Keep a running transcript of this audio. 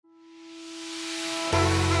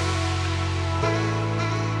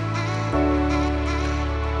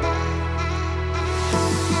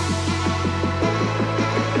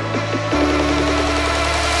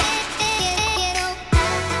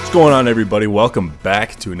What's going on, everybody? Welcome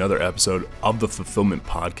back to another episode of the Fulfillment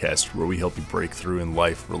Podcast, where we help you break through in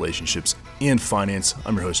life, relationships, and finance.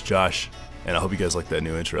 I'm your host, Josh, and I hope you guys like that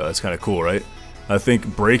new intro. That's kind of cool, right? I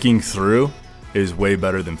think breaking through is way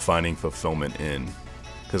better than finding fulfillment in.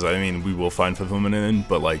 Because, I mean, we will find fulfillment in,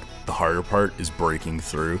 but, like, the harder part is breaking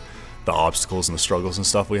through the obstacles and the struggles and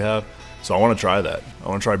stuff we have. So I want to try that. I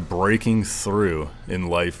want to try breaking through in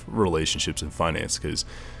life, relationships, and finance, because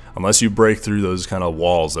unless you break through those kind of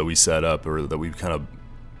walls that we set up or that we kind of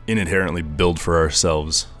inherently build for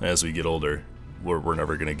ourselves as we get older, we're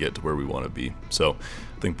never going to get to where we want to be. So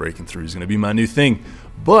I think breaking through is going to be my new thing.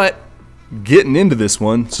 But getting into this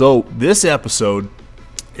one, so this episode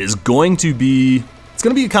is going to be, it's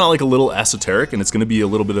going to be kind of like a little esoteric, and it's going to be a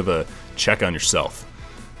little bit of a check on yourself.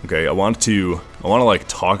 Okay, I want to like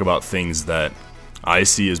talk about things that I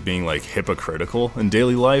see as being like hypocritical in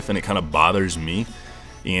daily life, and it kind of bothers me.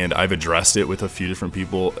 And I've addressed it with a few different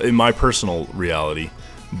people in my personal reality,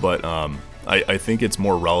 but I think it's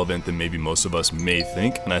more relevant than maybe most of us may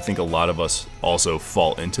think, and I think a lot of us also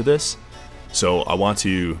fall into this. So I want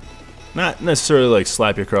to not necessarily like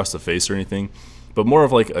slap you across the face or anything, but more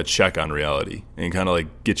of like a check on reality and kind of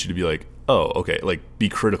like get you to be like, oh, okay, like be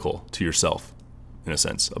critical to yourself in a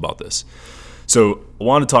sense about this. So I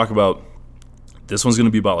want to talk about, this one's going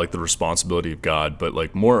to be about like the responsibility of God, but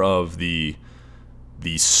like more of the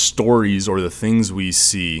stories or the things we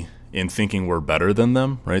see in thinking we're better than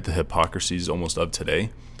them, right? The hypocrisies almost of today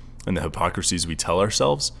and the hypocrisies we tell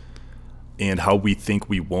ourselves and how we think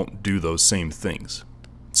we won't do those same things.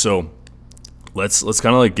 So let's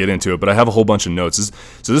kind of like get into it, but I have a whole bunch of notes.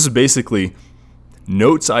 So this is basically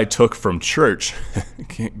notes I took from church.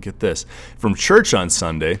 Can't get this from church on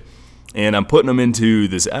Sunday, and I'm putting them into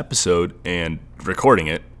this episode and recording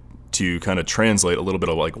it to kind of translate a little bit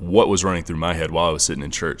of like what was running through my head while I was sitting in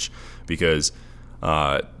church, because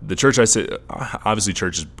the church I sit, obviously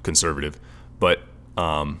church is conservative, but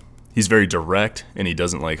he's very direct and he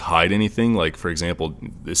doesn't like hide anything. Like, for example,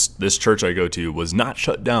 this church I go to was not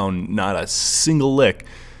shut down, not a single lick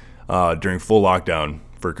during full lockdown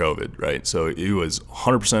for COVID, right? So it was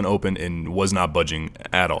 100% open and was not budging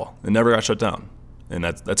at all. It never got shut down. And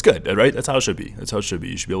that's good, right? That's how it should be. That's how it should be.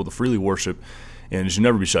 You should be able to freely worship, and it should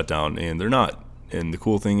never be shut down, and they're not. And the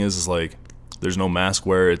cool thing is like there's no mask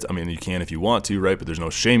wear. I mean, you can if you want to, right? But there's no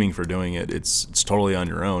shaming for doing it. It's totally on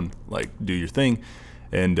your own. Like, do your thing,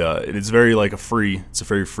 and it's very like it's a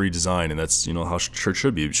very free design, and that's, you know, how church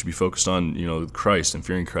should be. It should be focused on, you know, Christ and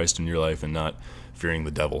fearing Christ in your life, and not fearing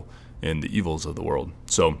the devil and the evils of the world.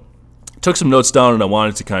 So took some notes down, and I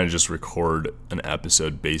wanted to kind of just record an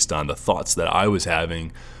episode based on the thoughts that I was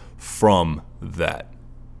having from that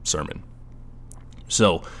sermon.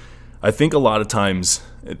 So I think a lot of times,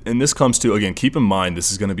 and this comes to, again, keep in mind,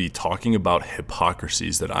 this is going to be talking about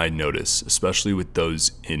hypocrisies that I notice, especially with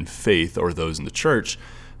those in faith or those in the church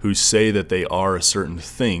who say that they are a certain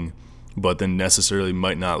thing, but then necessarily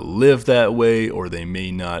might not live that way, or they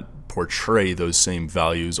may not portray those same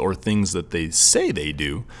values or things that they say they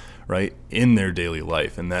do, right, in their daily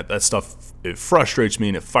life. And that stuff, it frustrates me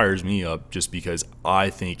and it fires me up, just because I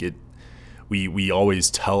think we always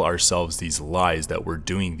tell ourselves these lies that we're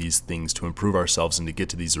doing these things to improve ourselves and to get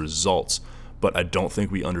to these results, but I don't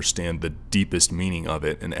think we understand the deepest meaning of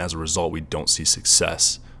it, and as a result we don't see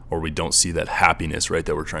success, or we don't see that happiness, right,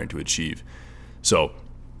 that we're trying to achieve. So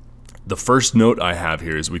the first note I have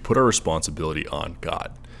here is we put our responsibility on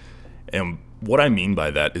God. And what I mean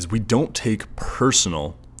by that is we don't take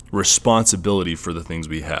personal responsibility for the things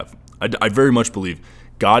we have. I very much believe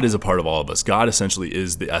God is a part of all of us. God essentially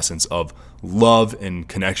is the essence of love and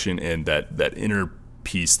connection and that inner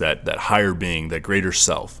peace, that higher being, that greater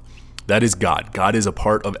self. That is God. God is a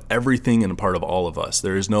part of everything and a part of all of us.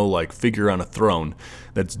 There is no like figure on a throne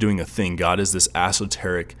that's doing a thing. God is this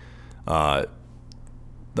esoteric, not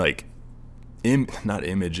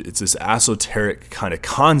image, it's this esoteric kind of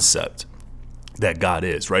concept that God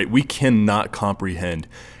is, right? We cannot comprehend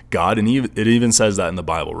God, and it even says that in the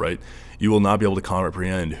Bible, right? You will not be able to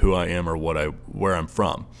comprehend who I am or where I'm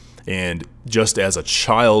from. And just as a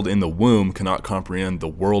child in the womb cannot comprehend the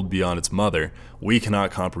world beyond its mother, we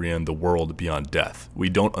cannot comprehend the world beyond death. We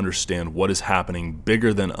don't understand what is happening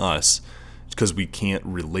bigger than us because we can't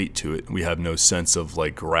relate to it. We have no sense of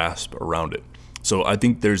like grasp around it. So I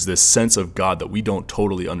think there's this sense of God that we don't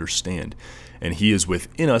totally understand. And he is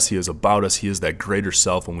within us, he is about us, he is that greater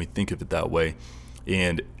self when we think of it that way.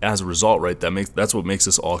 And as a result, right, that's what makes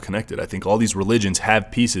us all connected. I think all these religions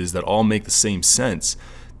have pieces that all make the same sense.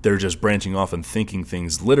 They're just branching off and thinking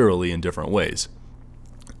things literally in different ways.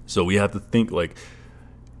 So we have to think like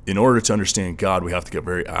in order to understand God, we have to get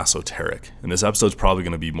very esoteric. And this episode's probably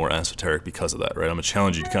going to be more esoteric because of that, right? I'm going to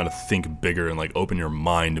challenge you to kind of think bigger and like open your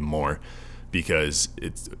mind more, because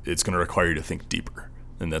it's going to require you to think deeper.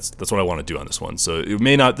 And that's what I want to do on this one. So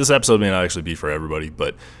this episode may not actually be for everybody,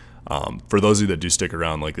 but for those of you that do stick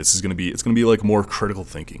around, like it's going to be like more critical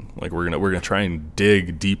thinking. Like we're going to try and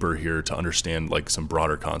dig deeper here to understand like some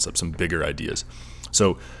broader concepts, some bigger ideas.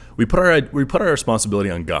 So we put our responsibility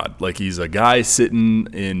on God. Like he's a guy sitting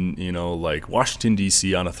in, like Washington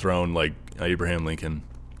D.C. on a throne, like Abraham Lincoln,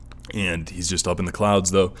 and he's just up in the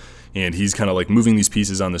clouds though, and he's kind of like moving these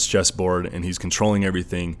pieces on this chessboard, and he's controlling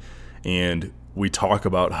everything. And we talk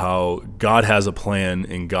about how God has a plan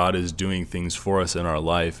and God is doing things for us in our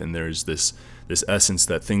life, and there's this essence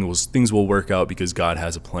that things will work out because God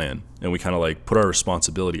has a plan, and we kind of like put our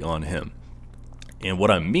responsibility on him. And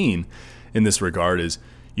what I mean in this regard is,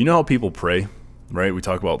 how people pray, right? We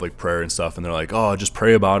talk about like prayer and stuff, and they're like, oh, just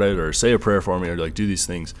pray about it, or say a prayer for me, or like do these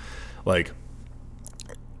things. Like,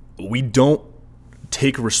 we don't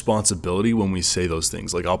take responsibility when we say those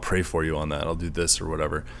things. Like, I'll pray for you on that, I'll do this or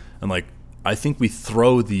whatever. And like, I think we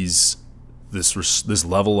throw this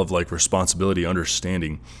level of like responsibility,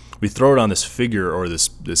 understanding, we throw it on this figure or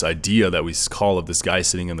this idea that we call of this guy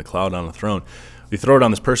sitting in the cloud on a throne. We throw it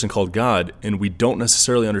on this person called God, and we don't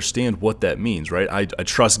necessarily understand what that means, right? I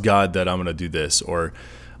trust God that I'm going to do this, or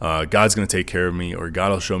God's going to take care of me, or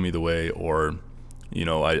God will show me the way, or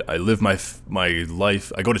I live my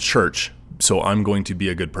life. I go to church, so I'm going to be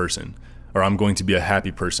a good person, or I'm going to be a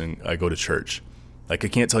happy person. I go to church. Like, I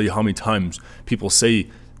can't tell you how many times people say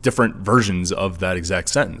different versions of that exact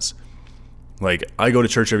sentence. Like, I go to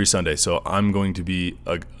church every Sunday, so I'm going to be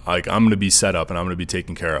I'm going to be set up and I'm going to be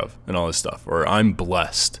taken care of and all this stuff. Or I'm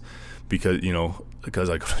blessed because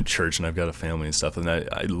I go to church and I've got a family and stuff. And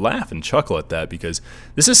I laugh and chuckle at that, because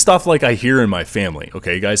this is stuff like I hear in my family.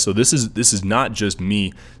 Okay, guys, so this is not just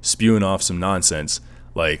me spewing off some nonsense.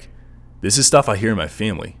 Like, this is stuff I hear in my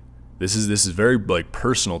family. This is very like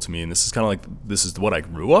personal to me, and this is kind of like, this is what I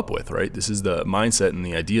grew up with, right? This is the mindset and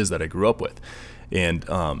the ideas that I grew up with. And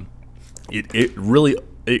it really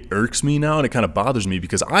irks me now, and it kind of bothers me,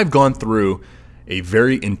 because I've gone through a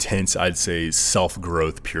very intense, I'd say,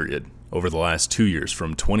 self-growth period over the last 2 years,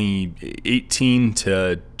 from 2018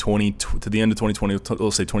 to the end of 2020,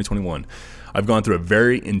 let's say 2021. I've gone through a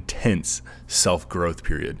very intense self-growth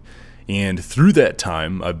period. And through that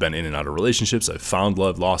time, I've been in and out of relationships. I've found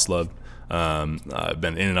love, lost love. I've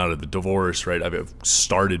been in and out of the divorce, right? I've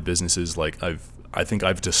started businesses. Like, I think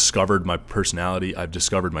I've discovered my personality. I've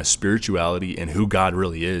discovered my spirituality and who God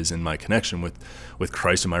really is, and my connection with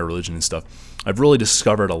Christ and my religion and stuff. I've really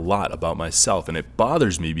discovered a lot about myself, and it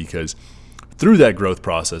bothers me because through that growth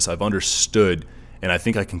process, I've understood, and I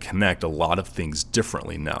think I can connect a lot of things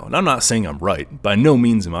differently now. And I'm not saying I'm right. By no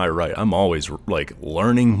means am I right. I'm always like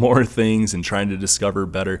learning more things and trying to discover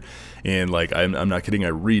better. And like, I'm not kidding. I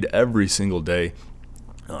read every single day,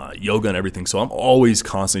 yoga and everything. So I'm always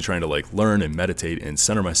constantly trying to like learn and meditate and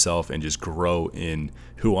center myself and just grow in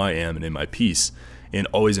who I am and in my peace, and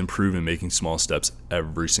always improve and making small steps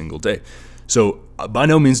every single day. So by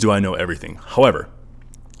no means do I know everything. However,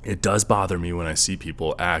 it does bother me when I see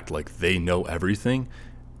people act like they know everything,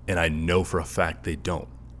 and I know for a fact they don't.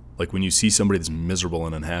 Like, when you see somebody that's miserable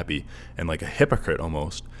and unhappy and like a hypocrite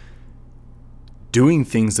almost, doing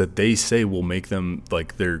things that they say will make them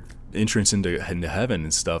like their entrance into heaven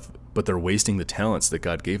and stuff, but they're wasting the talents that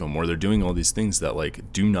God gave them, or they're doing all these things that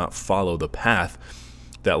like do not follow the path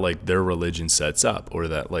that like their religion sets up, or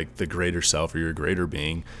that like the greater self or your greater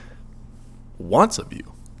being wants of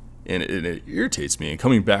you. And it irritates me. And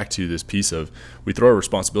coming back to this piece of, we throw our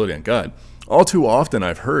responsibility on God, all too often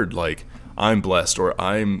I've heard like, I'm blessed, or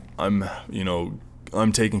I'm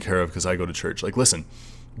taken care of because I go to church. Like, listen,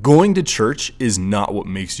 going to church is not what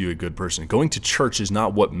makes you a good person. Going to church is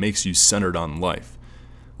not what makes you centered on life.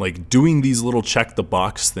 Like, doing these little check the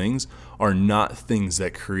box things are not things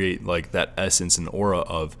that create like that essence and aura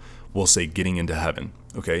of, we'll say, getting into heaven.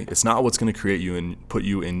 Okay, it's not what's going to create you and put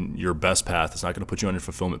you in your best path. It's not going to put you on your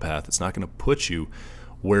fulfillment path. It's not going to put you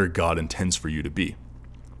where God intends for you to be.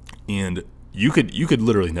 And you could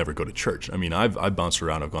literally never go to church. I mean, I've bounced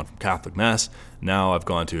around. I've gone from Catholic Mass. Now I've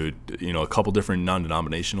gone to a couple different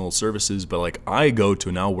non-denominational services. But like, I go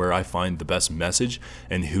to now where I find the best message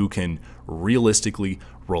and who can realistically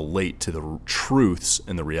relate to the truths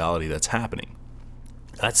and the reality that's happening.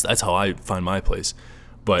 That's how I find my place.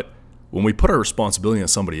 But when we put our responsibility on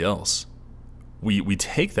somebody else, we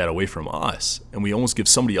take that away from us, and we almost give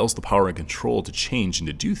somebody else the power and control to change and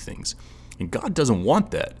to do things. And God doesn't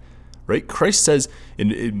want that, right? Christ says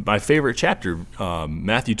in my favorite chapter,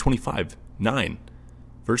 Matthew 25:9,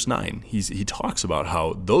 verse 9, he talks about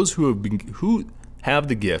how those who have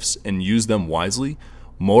the gifts and use them wisely,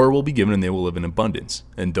 more will be given and they will live in abundance.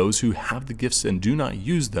 And those who have the gifts and do not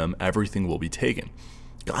use them, everything will be taken.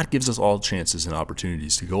 God gives us all chances and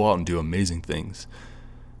opportunities to go out and do amazing things.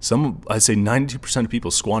 I'd say 92% of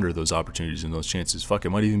people squander those opportunities and those chances. Fuck,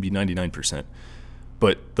 it might even be 99%.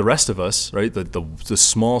 But the rest of us, right, the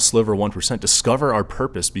small sliver 1%, discover our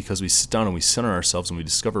purpose because we sit down and we center ourselves and we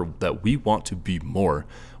discover that we want to be more.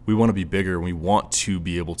 We want to be bigger. We want to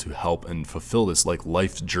be able to help and fulfill this like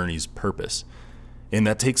life journey's purpose. And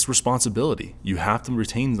that takes responsibility. You have to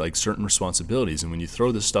retain like certain responsibilities. And when you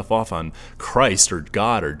throw this stuff off on Christ or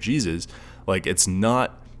God or Jesus, like it's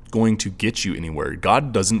not going to get you anywhere.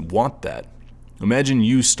 God doesn't want that. Imagine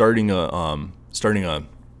you starting a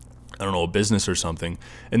business or something,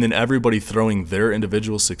 and then everybody throwing their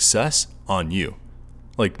individual success on you.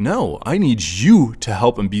 Like, no, I need you to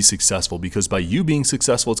help and be successful, because by you being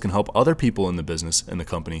successful, it's going to help other people in the business and the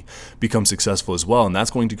company become successful as well, and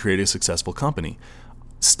that's going to create a successful company.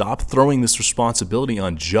 Stop throwing this responsibility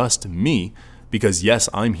on just me, because yes,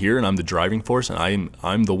 I'm here and I'm the driving force and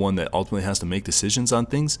I'm the one that ultimately has to make decisions on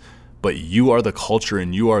things, but you are the culture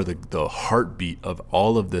and you are the heartbeat of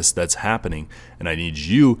all of this that's happening. And I need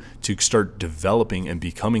you to start developing and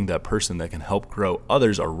becoming that person that can help grow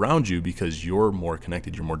others around you, because you're more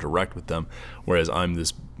connected, you're more direct with them. Whereas I'm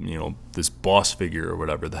this boss figure or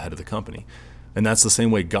whatever, the head of the company. And that's the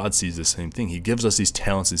same way God sees the same thing. He gives us these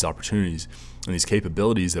talents, these opportunities, and these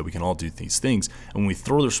capabilities that we can all do these things. And when we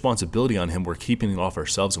throw the responsibility on him, we're keeping it off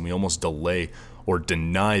ourselves, and we almost delay or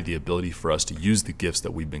deny the ability for us to use the gifts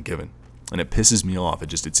that we've been given. And it pisses me off.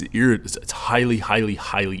 It's highly, highly,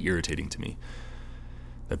 highly irritating to me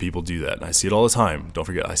that people do that. And I see it all the time. Don't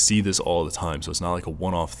forget, I see this all the time. So it's not like a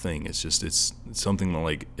one-off thing. It's something that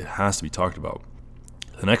like it has to be talked about.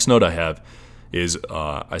 The next note I have is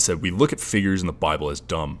I said we look at figures in the Bible as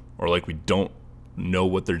dumb, or like we don't know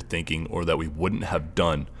what they're thinking, or that we wouldn't have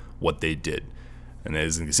done what they did. And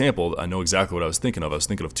as an example, I know exactly what I was thinking of. I was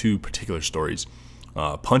thinking of two particular stories.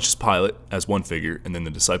 Pontius Pilate as one figure, and then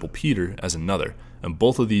the disciple Peter as another. And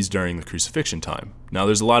both of these during the crucifixion time. Now,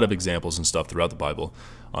 there's a lot of examples and stuff throughout the Bible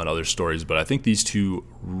on other stories, but I think these two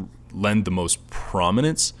lend the most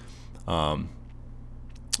prominence.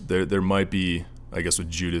 There might be, I guess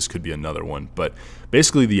with Judas could be another one. But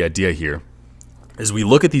basically the idea here is we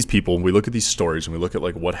look at these people, we look at these stories, and we look at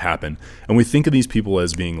like what happened, and we think of these people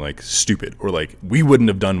as being like stupid, or like we wouldn't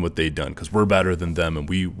have done what they'd done because we're better than them, and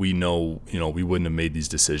we know, we wouldn't have made these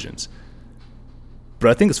decisions.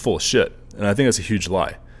 But I think it's full of shit, and I think that's a huge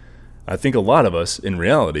lie. I think a lot of us in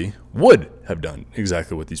reality would have done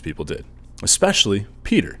exactly what these people did, especially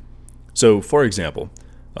Peter. So for example,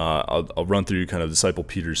 I'll run through kind of disciple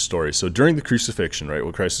Peter's story. So during the crucifixion, right,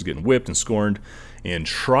 when Christ is getting whipped and scorned and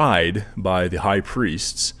tried by the high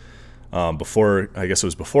priests, before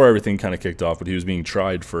everything kind of kicked off, but he was being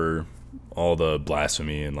tried for all the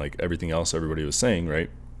blasphemy and like everything else everybody was saying, right?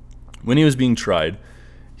 When he was being tried,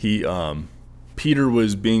 Peter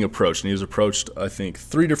was being approached, and he was approached, I think,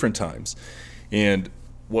 3 different times. And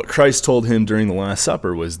what Christ told him during the Last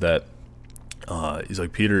Supper was that he's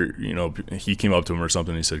like, Peter, he came up to him or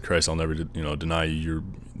something. And he said, Christ, I'll never, deny you.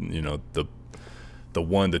 You're, the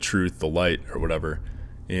one, the truth, the light, or whatever.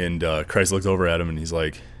 And Christ looked over at him, and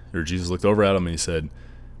Jesus looked over at him, and he said,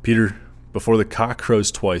 Peter, before the cock crows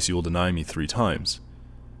twice, you will deny me 3 times.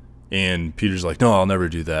 And Peter's like, no, I'll never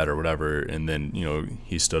do that, or whatever. And then,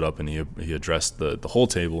 he stood up and he addressed the whole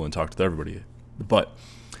table and talked to everybody. But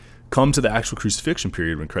come to the actual crucifixion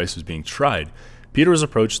period when Christ was being tried, Peter was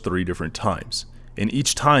approached 3 different times. And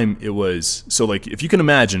each time it was, so like, if you can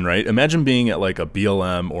imagine, right? Imagine being at like a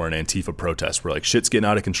BLM or an Antifa protest where like shit's getting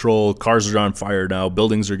out of control, cars are on fire now,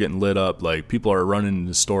 buildings are getting lit up, like people are running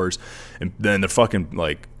into stores, and then they're fucking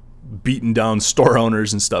like beating down store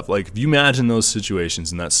owners and stuff. Like, if you imagine those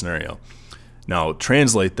situations in that scenario, now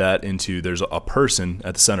translate that into there's a person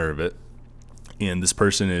at the center of it, and this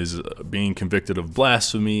person is being convicted of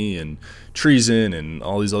blasphemy and treason and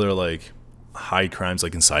all these other like high crimes,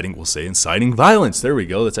 like inciting violence. There we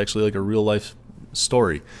go. That's actually like a real life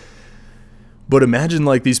story. But imagine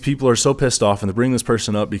like these people are so pissed off, and they bring this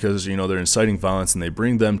person up because they're inciting violence, and they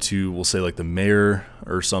bring them to, we'll say like the mayor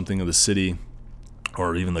or something of the city,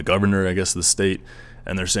 or even the governor, I guess, of the state,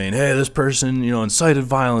 and they're saying, hey, this person incited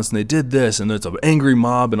violence, and they did this, and it's an angry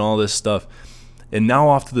mob and all this stuff. And now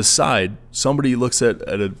off to the side, somebody looks at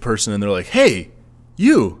a person and they're like, hey,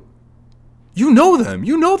 you know them.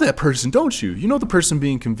 You know that person, don't you? You know the person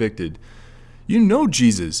being convicted. You know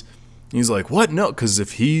Jesus. And he's like, what? No, because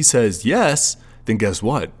if he says yes, then guess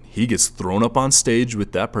what? He gets thrown up on stage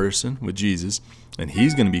with that person, with Jesus, and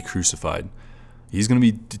he's going to be crucified. He's going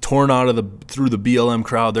to be torn through the BLM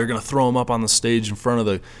crowd. They're going to throw him up on the stage in front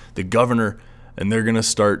of the governor, and they're going to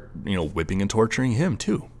start, whipping and torturing him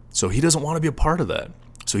too. So he doesn't want to be a part of that.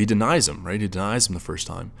 So he denies him, right? He denies him the first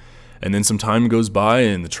time. And then some time goes by,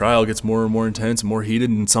 and the trial gets more and more intense and more heated,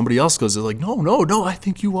 and somebody else goes, they're like, no, I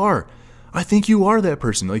think you are. I think you are that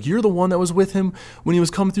person. Like, you're the one that was with him when he was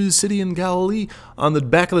coming through the city in Galilee on the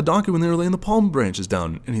back of the donkey when they were laying the palm branches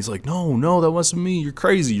down. And he's like, no, that wasn't me. You're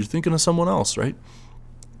crazy. You're thinking of someone else, right?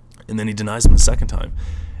 And then he denies him the second time.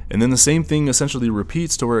 And then the same thing essentially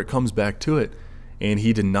repeats to where it comes back to it. And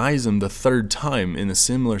he denies him the third time in a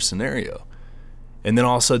similar scenario. And then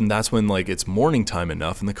all of a sudden, that's when it's morning time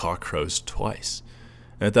enough and the cock crows twice.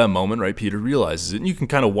 And at that moment, right, Peter realizes it. And you can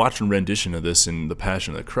kind of watch a rendition of this in The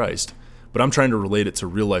Passion of the Christ. But I'm trying to relate it to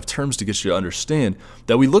real life terms to get you to understand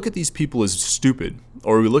that we look at these people as stupid,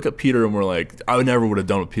 or we look at Peter and we're like, I never would have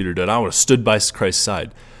done what Peter did. I would have stood by Christ's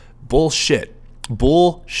side. Bullshit.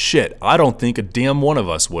 I don't think a damn one of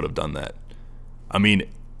us would have done that. I mean,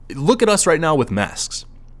 look at us right now with masks.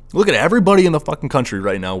 Look at everybody in the fucking country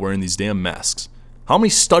right now wearing these damn masks. How many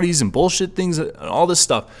studies and bullshit things and all this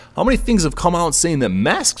stuff, how many things have come out saying that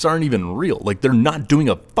masks aren't even real? Like, they're not doing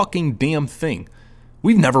a fucking damn thing.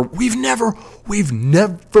 We've never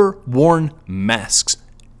worn masks,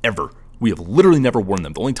 ever. We have literally never worn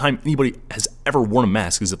them. The only time anybody has ever worn a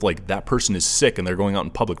mask is if that person is sick and they're going out in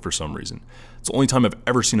public for some reason. It's the only time I've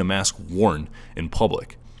ever seen a mask worn in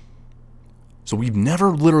public. So we've never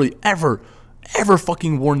literally ever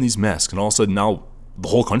fucking worn these masks, and all of a sudden now the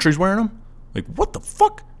whole country's wearing them? Like, what the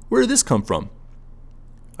fuck? Where did this come from?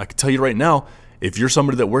 I can tell you right now, if you're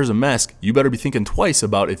somebody that wears a mask, you better be thinking twice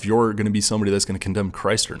about if you're going to be somebody that's going to condemn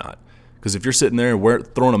Christ or not. Because if you're sitting there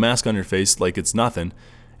and throwing a mask on your face like it's nothing,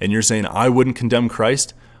 and you're saying, I wouldn't condemn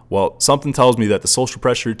Christ, well, something tells me that the social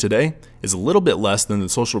pressure today is a little bit less than the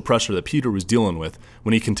social pressure that Peter was dealing with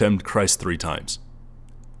when he condemned Christ 3 times.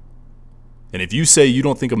 And if you say you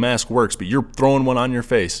don't think a mask works, but you're throwing one on your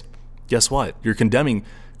face, guess what? You're condemning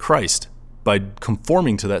Christ by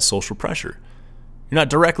conforming to that social pressure. You're not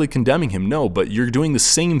directly condemning him, no, but you're doing the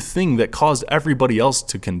same thing that caused everybody else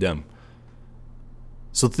to condemn.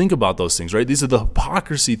 So think about those things, right? These are the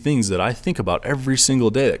hypocrisy things that I think about every single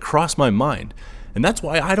day that cross my mind. And that's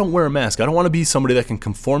why I don't wear a mask. I don't want to be somebody that can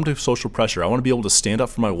conform to social pressure. I want to be able to stand up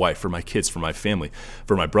for my wife, for my kids, for my family,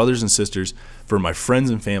 for my brothers and sisters, for my friends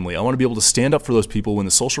and family. I want to be able to stand up for those people when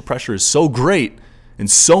the social pressure is so great and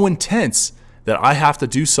so intense that I have to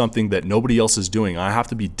do something that nobody else is doing. I have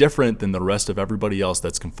to be different than the rest of everybody else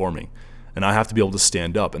that's conforming. And I have to be able to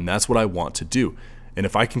stand up, and that's what I want to do. And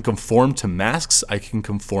if I can conform to masks, I can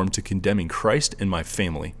conform to condemning Christ and my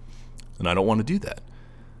family. And I don't want to do that.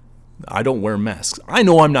 I don't wear masks. I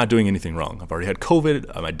know I'm not doing anything wrong. I've already had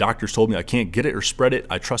COVID. My doctors told me I can't get it or spread it.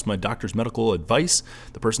 I trust my doctor's medical advice,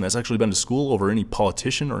 the person that's actually been to school, over any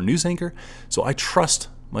politician or news anchor. So I trust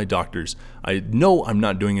my doctors. I know I'm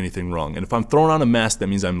not doing anything wrong. And if I'm throwing on a mask, that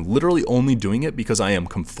means I'm literally only doing it because I am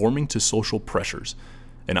conforming to social pressures.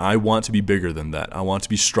 And I want to be bigger than that. I want to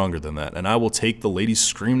be stronger than that. And I will take the ladies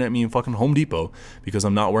screaming at me in fucking Home Depot because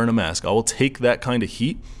I'm not wearing a mask. I will take that kind of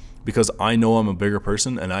heat because I know I'm a bigger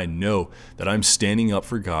person, and I know that I'm standing up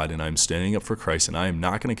for God and I'm standing up for Christ, and I am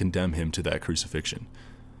not going to condemn him to that crucifixion.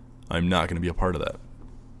 I'm not going to be a part of that.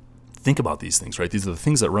 Think about these things, right? These are the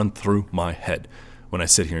things that run through my head when I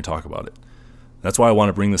sit here and talk about it. That's why I want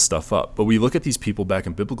to bring this stuff up. But we look at these people back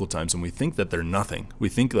in biblical times and we think that they're nothing. We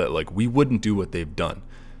think that we wouldn't do what they've done.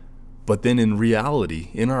 But then in reality,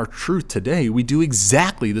 in our truth today, we do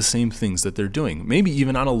exactly the same things that they're doing, maybe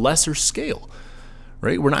even on a lesser scale,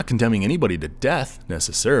 right? We're not condemning anybody to death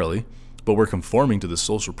necessarily, but we're conforming to the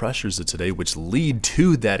social pressures of today, which lead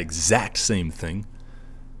to that exact same thing.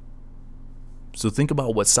 So think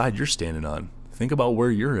about what side you're standing on. Think about where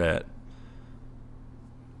you're at.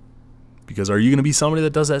 Because are you going to be somebody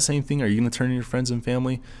that does that same thing? Are you going to turn to your friends and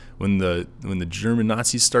family when the German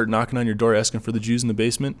Nazis start knocking on your door asking for the Jews in the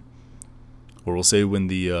basement? Or we'll say when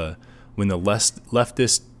the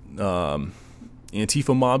leftist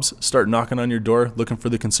Antifa mobs start knocking on your door looking for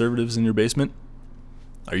the conservatives in your basement?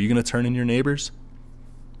 Are you going to turn in your neighbors?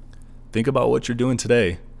 Think about what you're doing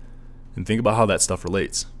today and think about how that stuff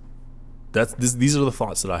relates. These are the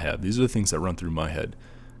thoughts that I have. These are the things that run through my head.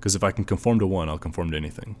 Because if I can conform to one, I'll conform to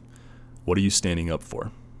anything. What are you standing up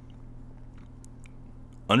for?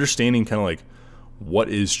 Understanding kind of what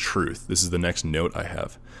is truth. This is the next note I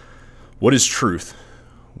have. What is truth?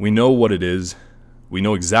 We know what it is. We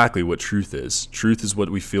know exactly what truth is. Truth is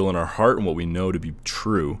what we feel in our heart and what we know to be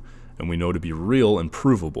true and we know to be real and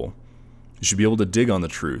provable. You should be able to dig on the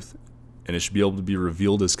truth and it should be able to be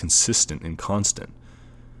revealed as consistent and constant.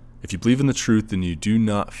 If you believe in the truth, then you do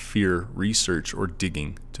not fear research or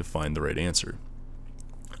digging to find the right answer.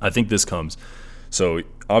 I think this comes, so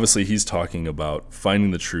obviously he's talking about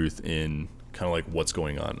finding the truth in kind of like what's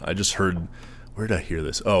going on. I just heard, where did I hear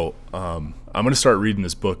this? I'm going to start reading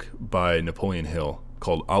this book by Napoleon Hill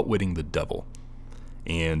called Outwitting the Devil.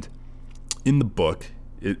 And in the book,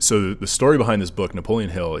 so the story behind this book,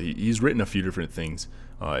 Napoleon Hill, he's written a few different things,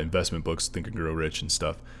 investment books, Think and Grow Rich and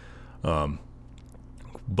stuff.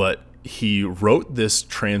 But he wrote this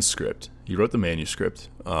transcript. He wrote the manuscript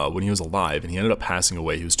when he was alive, and he ended up passing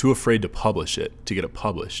away. He was too afraid to publish it, to get it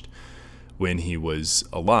published when he was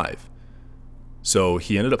alive. So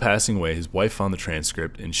he ended up passing away. His wife found the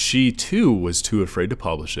transcript, and she too was too afraid to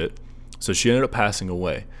publish it. So she ended up passing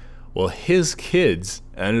away. Well, his kids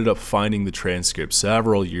ended up finding the transcript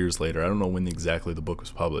several years later. I don't know when exactly the book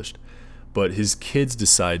was published, but his kids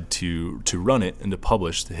decided to run it and to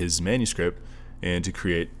publish his manuscript and to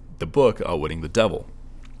create the book Outwitting the Devil.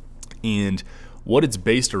 And what it's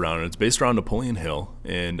based around, it's based around Napoleon Hill,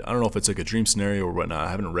 and I don't know if it's like a dream scenario or whatnot. I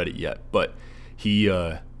haven't read it yet, but he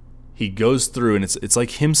goes through, and it's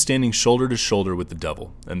like him standing shoulder to shoulder with the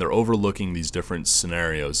devil, and they're overlooking these different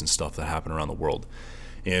scenarios and stuff that happen around the world.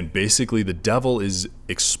 And basically the devil is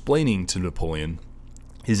explaining to Napoleon,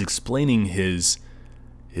 he's explaining his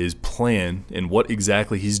plan and what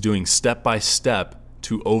exactly he's doing step by step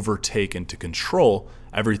to overtake and to control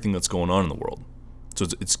everything that's going on in the world. So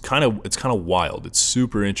it's kind of wild. It's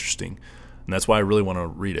super interesting, and that's why I really want to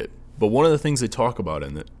read it. But one of the things they talk about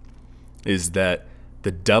in it is that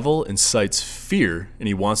the devil incites fear, and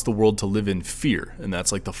he wants the world to live in fear, and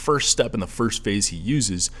that's like the first step and the first phase he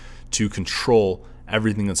uses to control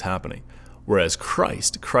everything that's happening. Whereas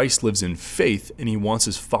Christ lives in faith, and he wants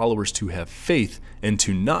his followers to have faith and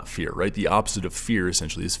to not fear, right? The opposite of fear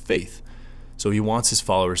essentially is faith. So he wants his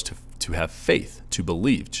followers to have faith, to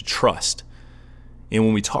believe, to trust. And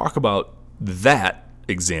when we talk about that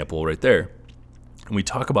example right there, and we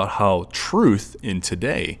talk about how truth in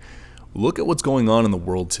today, look at what's going on in the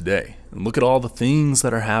world today, and look at all the things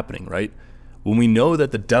that are happening, right? When we know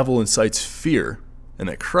that the devil incites fear and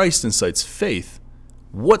that Christ incites faith,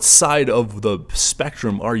 what side of the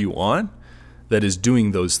spectrum are you on that is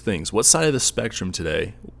doing those things? What side of the spectrum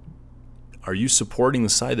today are you supporting? The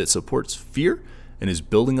side that supports fear and is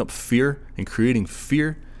building up fear and creating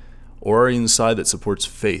fear? Or are you on the side that supports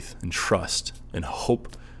faith and trust and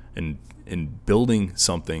hope and building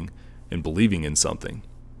something and believing in something?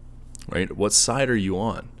 Right? What side are you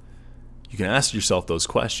on? You can ask yourself those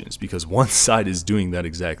questions, because one side is doing that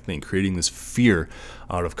exact thing, creating this fear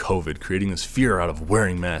out of COVID, creating this fear out of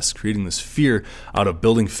wearing masks, creating this fear out of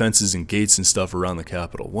building fences and gates and stuff around the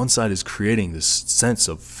Capitol. One side is creating this sense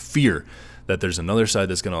of fear that there's another side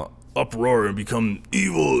that's going to uproar and become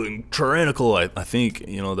evil and tyrannical, I think,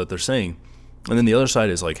 that they're saying. And then the other side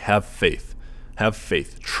is like, have faith,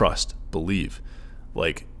 trust, believe,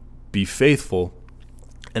 like be faithful,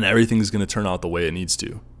 and everything is going to turn out the way it needs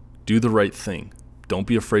to. Do the right thing. Don't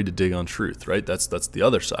be afraid to dig on truth, right? That's the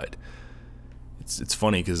other side. It's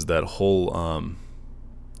funny because that whole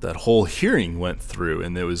hearing went through,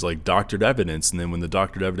 and there was like doctored evidence, and then when the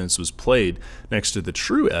doctored evidence was played next to the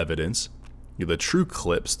true evidence, the true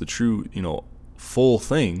clips, the true, full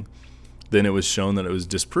thing, then it was shown that it was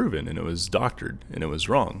disproven and it was doctored and it was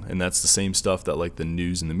wrong. And that's the same stuff that like the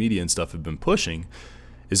news and the media and stuff have been pushing,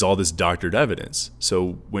 is all this doctored evidence.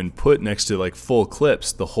 So when put next to like full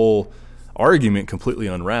clips, the whole argument completely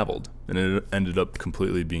unraveled and it ended up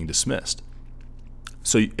completely being dismissed.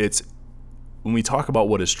 So it's, when we talk about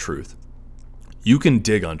what is truth, you can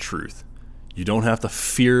dig on truth. You don't have to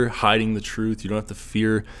fear hiding the truth. You don't have to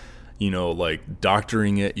fear, like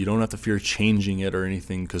doctoring it. You don't have to fear changing it or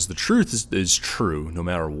anything, because the truth is true no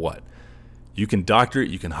matter what. You can doctor it,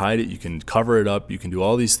 you can hide it, you can cover it up, you can do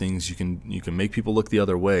all these things, you can make people look the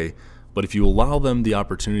other way. But if you allow them the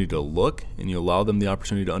opportunity to look and you allow them the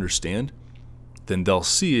opportunity to understand, then they'll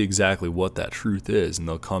see exactly what that truth is, and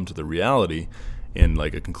they'll come to the reality and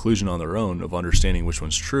like a conclusion on their own of understanding which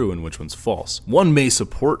one's true and which one's false. One may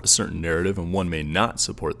support a certain narrative and one may not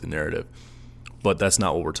support the narrative, but that's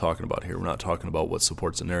not what we're talking about here. We're not talking about what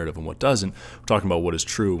supports a narrative and what doesn't. We're talking about what is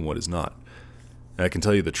true and what is not. And I can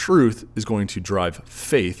tell you the truth is going to drive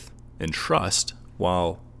faith and trust,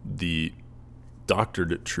 while the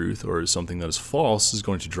doctored truth or something that is false is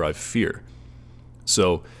going to drive fear.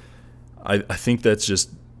 So I think that's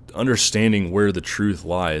just understanding where the truth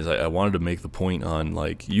lies. I wanted to make the point on,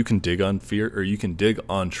 like, you can dig on fear or you can dig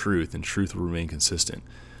on truth, and truth will remain consistent.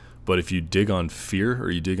 But if you dig on fear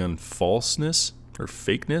or you dig on falseness or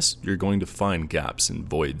fakeness, you're going to find gaps and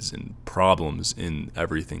voids and problems in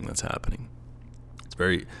everything that's happening. It's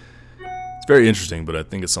very interesting, but I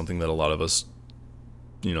think it's something that a lot of us,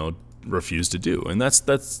 refuse to do. And that's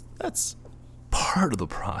part of the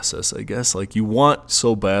process, I guess. Like, you want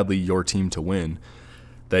so badly your team to win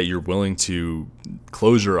that you're willing to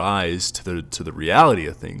close your eyes to the reality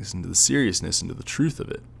of things and to the seriousness and to the truth of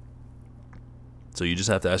it. So you just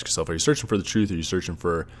have to ask yourself, are you searching for the truth, or are you searching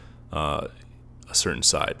for a certain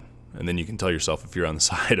side? And then you can tell yourself if you're on the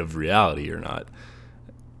side of reality or not,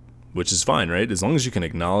 which is fine, right? As long as you can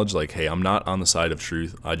acknowledge, like, hey, I'm not on the side of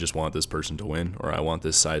truth. I just want this person to win, or I want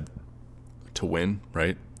this side to win,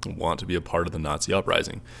 right? I want to be a part of the Nazi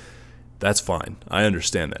uprising. That's fine. I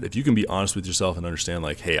understand that. If you can be honest with yourself and understand,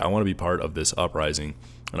 like, hey, I want to be part of this uprising,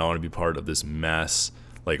 and I want to be part of this mass,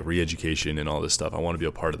 like, re-education and all this stuff. I want to be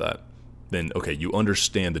a part of that. Then, okay, you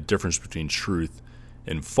understand the difference between truth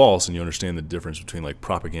and false, and you understand the difference between, like,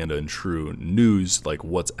 propaganda and true news, like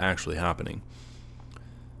what's actually happening.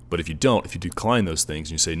 But if you decline those things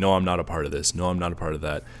and you say, no, I'm not a part of this, no, I'm not a part of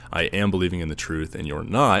that, I am believing in the truth, and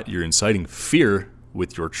you're inciting fear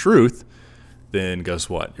with your truth, then guess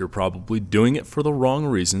what? You're probably doing it for the wrong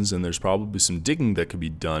reasons, and there's probably some digging that could be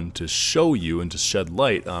done to show you and to shed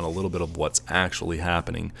light on a little bit of what's actually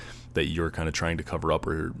happening that you're kind of trying to cover up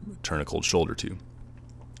or turn a cold shoulder to.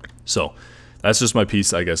 So that's just my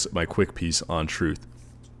piece, I guess, my quick piece on truth.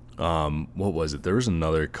 What was it? There was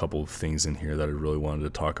another couple of things in here that I really wanted to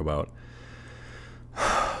talk about.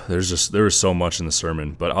 There was so much in the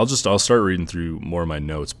sermon, but I'll start reading through more of my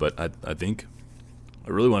notes. But I think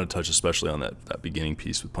I really want to touch especially on that beginning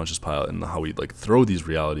piece with Pontius Pilate and how we, like, throw these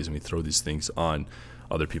realities and we throw these things on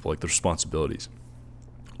other people, like the responsibilities.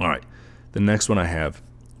 All right, the next one I have.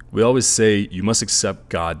 We always say you must accept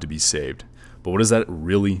God to be saved, but what does that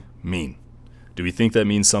really mean? Do we think that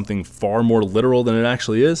means something far more literal than it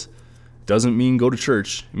actually is? It doesn't mean go to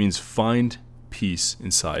church. It means find peace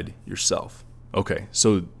inside yourself. Okay,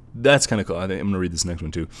 so that's kind of cool. I think I'm going to read this next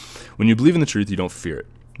one too. When you believe in the truth, you don't fear it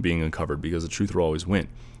being uncovered, because the truth will always win.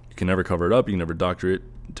 You can never cover it up. You can never doctor it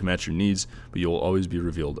to match your needs, but you will always be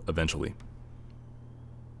revealed eventually.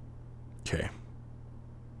 Okay.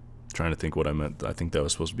 Trying to think what I meant. I think that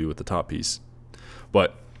was supposed to be with the top piece.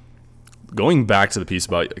 But going back to the piece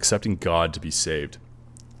about accepting God to be saved,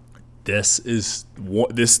 this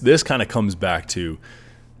kind of comes back to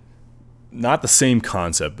not the same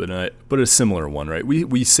concept, but a similar one, right?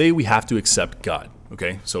 We say we have to accept God.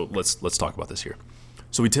 Okay, so let's talk about this here.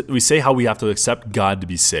 So we say how we have to accept God to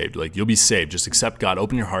be saved. Like, you'll be saved. Just accept God.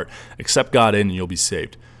 Open your heart. Accept God in, and you'll be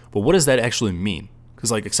saved. But what does that actually mean?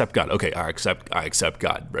 Because, like, accept God. Okay, I accept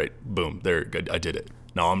God, right? Boom, there, good, I did it.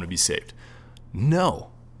 Now I'm going to be saved. No,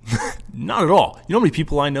 not at all. You know how many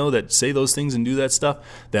people I know that say those things and do that stuff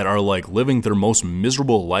that are, like, living their most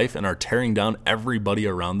miserable life and are tearing down everybody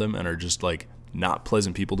around them and are just, like, not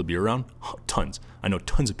pleasant people to be around? Oh, tons. I know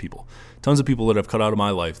tons of people that I've cut out of my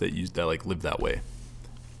life that live that way.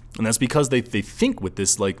 And that's because they think with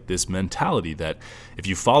this, like, this mentality that if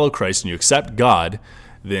you follow Christ and you accept God,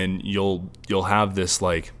 then you'll have this,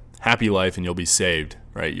 like, happy life and you'll be saved,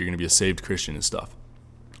 right? You're going to be a saved Christian and stuff.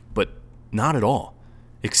 But not at all.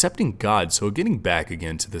 Accepting God, so getting back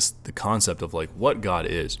again to the concept of, like, what God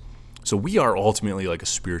is. So we are ultimately, like, a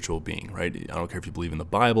spiritual being, right? I don't care if you believe in the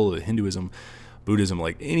Bible, the Hinduism, Buddhism,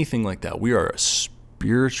 like anything like that. We are a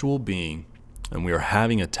spiritual being, and we are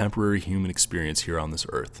having a temporary human experience here on this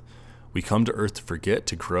earth. We come to earth to forget,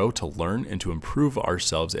 to grow, to learn, and to improve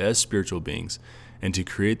ourselves as spiritual beings, and to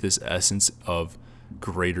create this essence of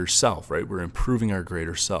greater self, right? We're improving our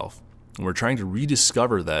greater self. And we're trying to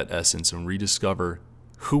rediscover that essence and rediscover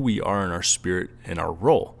who we are in our spirit and our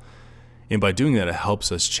role. And by doing that, it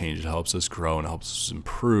helps us change, it helps us grow, and it helps us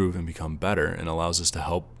improve and become better, and allows us to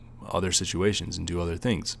help other situations and do other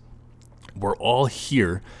things. We're all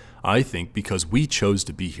here, I think, because we chose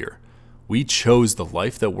to be here. We chose the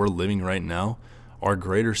life that we're living right now, our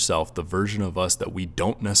greater self, the version of us that we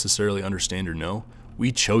don't necessarily understand or know.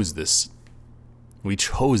 We chose this. We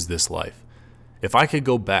chose this life. If I could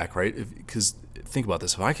go back, right? Because think about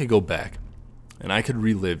this. If I could go back and I could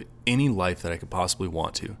relive any life that I could possibly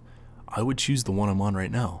want to, I would choose the one I'm on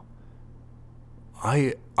right now.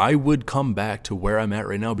 I would come back to where I'm at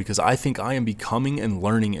right now because I think I am becoming and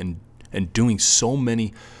learning and doing so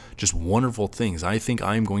many just wonderful things. I think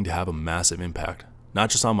I am going to have a massive impact,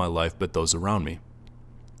 not just on my life, but those around me.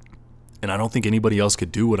 And I don't think anybody else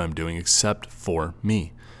could do what I'm doing except for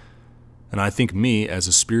me. And I think me, as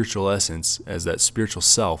a spiritual essence, as that spiritual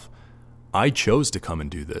self, I chose to come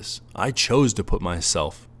and do this. I chose to put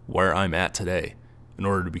myself where I'm at today in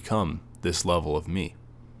order to become this level of me.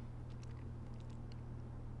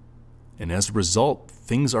 And as a result,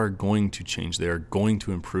 things are going to change. They are going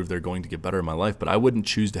to improve. They're going to get better in my life, but I wouldn't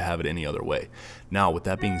choose to have it any other way. Now, with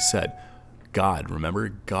that being said, God, remember,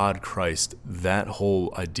 God, Christ, that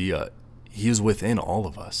whole idea, he is within all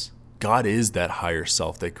of us. God is that higher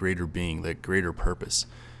self, that greater being, that greater purpose.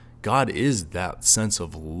 God is that sense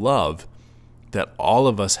of love that all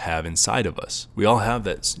of us have inside of us. We all have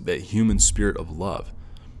that human spirit of love.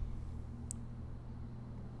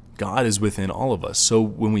 God is within all of us. So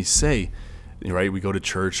when we say, right, we go to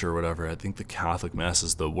church or whatever, I think the Catholic Mass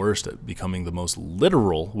is the worst at becoming the most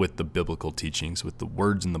literal with the biblical teachings, with the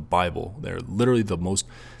words in the Bible. They're literally the most,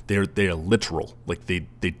 they're literal. Like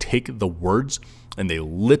they take the words and they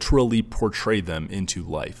literally portray them into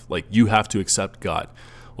life. Like, you have to accept God.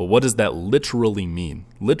 Well, what does that literally mean?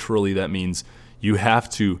 Literally, that means you have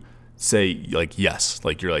to say, like, yes.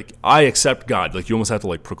 Like, you're like, I accept God. Like, you almost have to,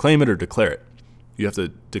 like, proclaim it or declare it. You have to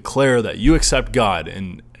declare that you accept God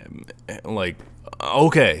and like,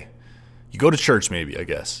 okay. You go to church maybe, I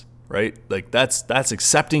guess, right? Like, that's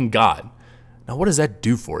accepting God. Now, what does that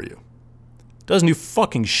do for you? It doesn't do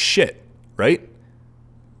fucking shit, right?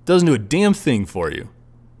 Doesn't do a damn thing for you,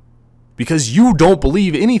 because you don't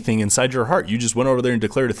believe anything inside your heart. You just went over there and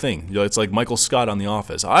declared a thing. You know, it's like Michael Scott on The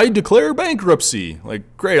Office. I declare bankruptcy. Like,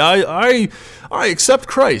 great. I accept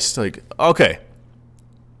Christ. Like, okay.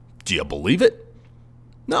 Do you believe it?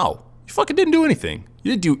 No. You fucking didn't do anything.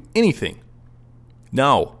 You didn't do anything.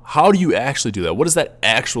 Now, how do you actually do that? What does that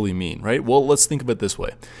actually mean, right? Well, let's think of it this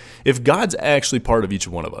way. If God's actually part of each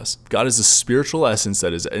one of us, God is a spiritual essence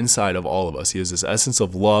that is inside of all of us. He is this essence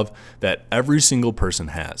of love that every single person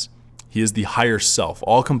has. He is the higher self,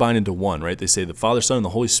 all combined into one, right? They say the Father, Son, and the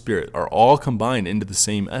Holy Spirit are all combined into the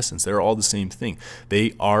same essence. They're all the same thing.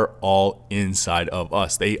 They are all inside of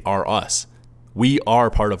us. They are us. We are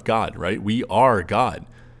part of God, right? We are God.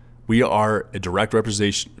 We are a direct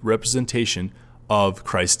representation of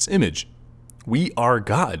Christ's image. We are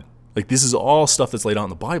God. Like, this is all stuff that's laid out in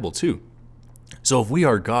the Bible too. So if we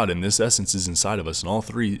are God and this essence is inside of us and all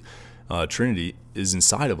three Trinity is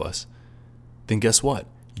inside of us, then guess what?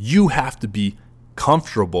 You have to be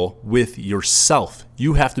comfortable with yourself.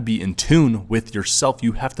 You have to be in tune with yourself.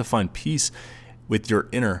 You have to find peace with your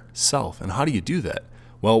inner self. And how do you do that?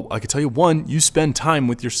 Well, I can tell you, one, you spend time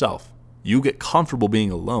with yourself. You get comfortable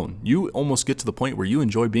being alone. You almost get to the point where you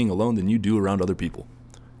enjoy being alone than you do around other people.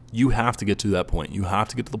 You have to get to that point. You have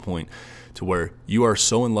to get to the point to where you are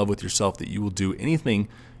so in love with yourself that you will do anything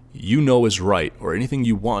you know is right or anything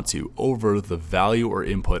you want to over the value or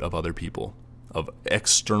input of other people. Of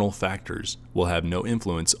external factors will have no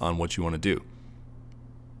influence on what you want to do.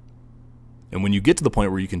 And when you get to the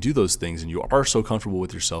point where you can do those things and you are so comfortable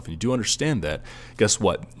with yourself and you do understand that, guess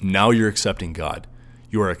what? Now you're accepting God.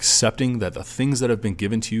 You are accepting that the things that have been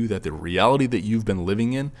given to you, that the reality that you've been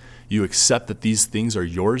living in, you accept that these things are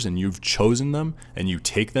yours and you've chosen them and you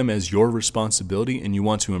take them as your responsibility and you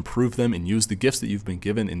want to improve them and use the gifts that you've been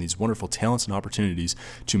given and these wonderful talents and opportunities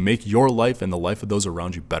to make your life and the life of those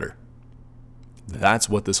around you better. That's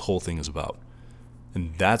what this whole thing is about.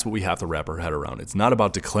 And that's what we have to wrap our head around. It's not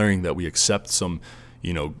about declaring that we accept some,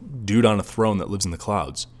 dude on a throne that lives in the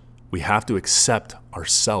clouds. We have to accept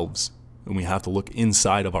ourselves. And we have to look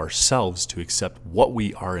inside of ourselves to accept what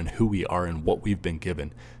we are and who we are and what we've been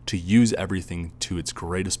given to use everything to its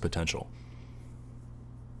greatest potential.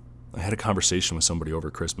 I had a conversation with somebody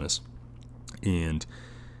over Christmas, and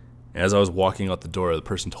as I was walking out the door, the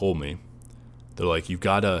person told me, they're like, you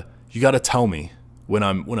gotta tell me when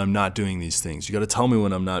I'm not doing these things. You gotta tell me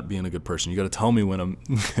when I'm not being a good person. You gotta tell me when I'm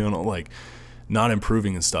not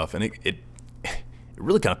improving and stuff. And it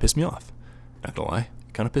really kind of pissed me off. Not gonna lie,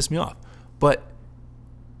 it kind of pissed me off. But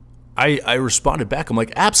I responded back. I'm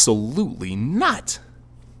like, absolutely not.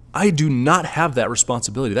 I do not have that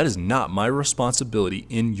responsibility. That is not my responsibility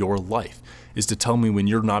in your life, is to tell me when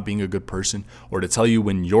you're not being a good person or to tell you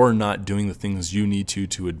when you're not doing the things you need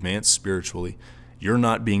to advance spiritually. You're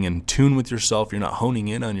not being in tune with yourself. You're not honing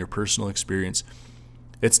in on your personal experience.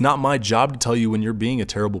 It's not my job to tell you when you're being a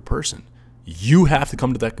terrible person. You have to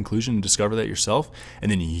come to that conclusion and discover that yourself,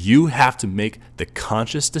 and then you have to make the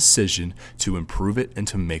conscious decision to improve it and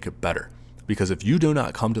to make it better. Because if you do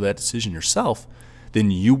not come to that decision yourself, then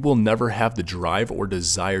you will never have the drive or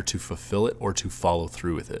desire to fulfill it or to follow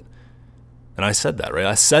through with it. And I said that, right?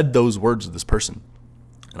 I said those words to this person.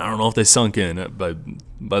 And I don't know if they sunk in, but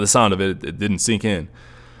by the sound of it, it didn't sink in.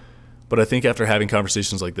 But I think after having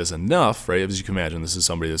conversations like this enough, right, as you can imagine, this is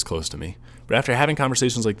somebody that's close to me. But after having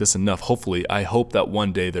conversations like this enough, hopefully, I hope that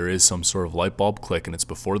one day there is some sort of light bulb click, and it's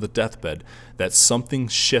before the deathbed, that something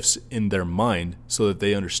shifts in their mind so that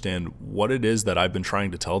they understand what it is that I've been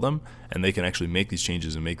trying to tell them, and they can actually make these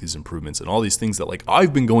changes and make these improvements. And all these things that like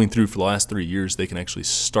I've been going through for the last 3 years, they can actually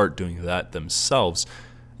start doing that themselves,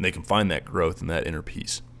 and they can find that growth and that inner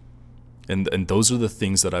peace. And those are the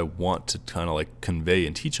things that I want to kind of like convey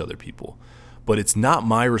and teach other people. But it's not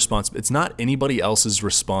my responsibility. It's not anybody else's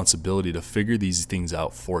responsibility to figure these things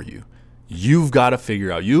out for you. You've got to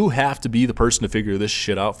figure out. You have to be the person to figure this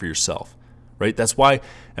shit out for yourself, right? That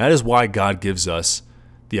is why God gives us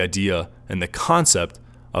the idea and the concept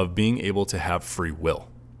of being able to have free will.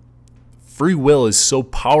 Free will is so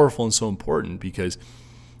powerful and so important because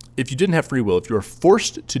if you didn't have free will, if you are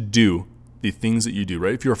forced to do the things that you do,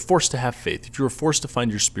 right? If you're forced to have faith, if you're forced to find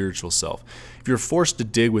your spiritual self, if you're forced to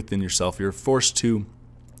dig within yourself, you're forced to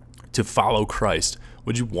follow Christ,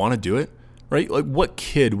 would you want to do it? Right? Like what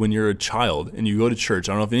kid, when you're a child and you go to church,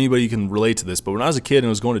 I don't know if anybody can relate to this, but when I was a kid and I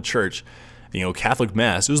was going to church, Catholic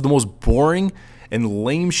Mass, it was the most boring and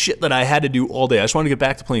lame shit that I had to do all day. I just wanted to get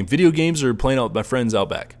back to playing video games or playing out with my friends out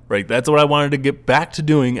back, right? That's what I wanted to get back to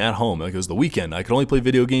doing at home. Like it was the weekend. I could only play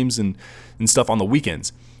video games and stuff on the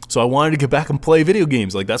weekends. So I wanted to get back and play video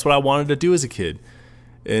games. Like that's what I wanted to do as a kid.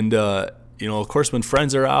 And, of course, when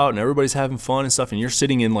friends are out and everybody's having fun and stuff, and you're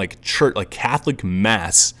sitting in like church, like Catholic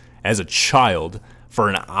Mass as a child for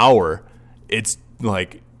an hour, it's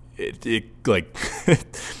like, it's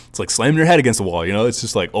like slamming your head against the wall. It's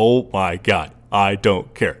just like, oh my God, I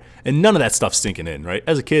don't care. And none of that stuff's sinking in, right?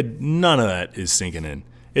 As a kid, none of that is sinking in.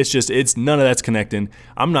 It's none of that's connecting.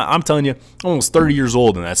 I'm telling you, I'm almost 30 years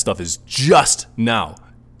old and that stuff is just now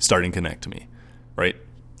starting to connect to me, right?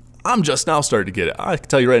 I'm just now starting to get it. I can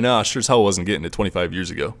tell you right now, I sure as hell wasn't getting it 25 years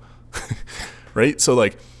ago, right? So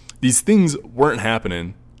like these things weren't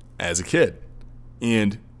happening as a kid.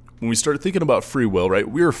 And when we started thinking about free will, right,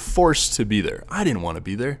 we were forced to be there. I didn't want to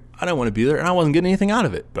be there. And I wasn't getting anything out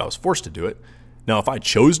of it, but I was forced to do it. Now, if I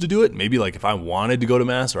chose to do it, maybe like if I wanted to go to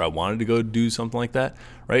Mass or I wanted to go do something like that,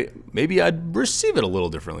 right, maybe I'd receive it a little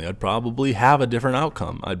differently. I'd probably have a different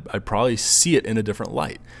outcome. I'd probably see it in a different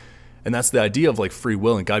light. And that's the idea of like free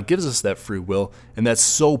will. And God gives us that free will. And that's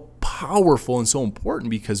so powerful and so important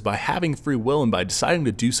because by having free will and by deciding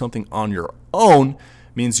to do something on your own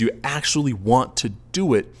means you actually want to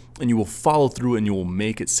do it and you will follow through and you will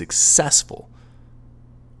make it successful.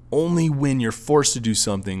 Only when you're forced to do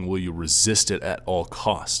something will you resist it at all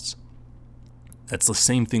costs. That's the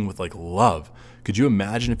same thing with like love. Could you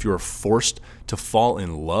imagine if you were forced to fall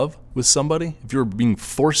in love with somebody? If you're being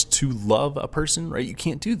forced to love a person, right? You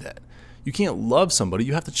can't do that. You can't love somebody.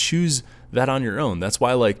 You have to choose that on your own. That's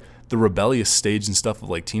why like the rebellious stage and stuff of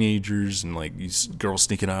like teenagers and like these girls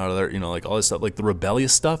sneaking out of there, like all this stuff, like the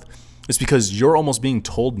rebellious stuff is because you're almost being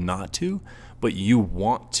told not to, but you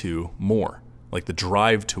want to more. Like the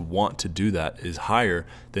drive to want to do that is higher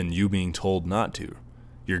than you being told not to.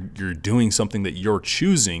 You're doing something that you're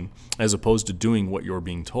choosing as opposed to doing what you're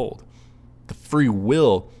being told. The free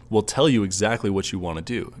will tell you exactly what you want to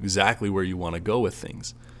do, exactly where you want to go with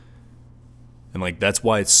things. And like that's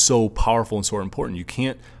why it's so powerful and so important. You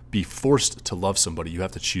can't be forced to love somebody. You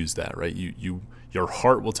have to choose that, right? Your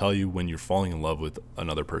heart will tell you when you're falling in love with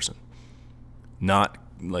another person. Not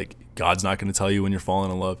like God's not going to tell you when you're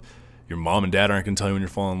falling in love. Your mom and dad aren't going to tell you when you're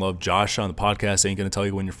falling in love. Josh on the podcast ain't going to tell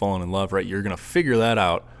you when you're falling in love, right? You're going to figure that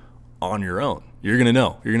out on your own. You're going to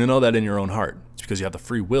know. You're going to know that in your own heart. It's because you have the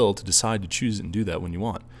free will to decide to choose and do that when you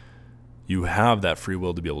want. You have that free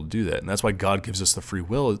will to be able to do that. And that's why God gives us the free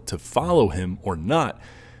will to follow him or not.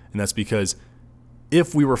 And that's because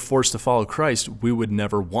if we were forced to follow Christ, we would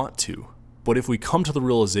never want to. But if we come to the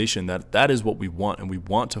realization that that is what we want and we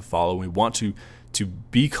want to follow, we want to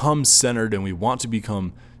become centered and we want to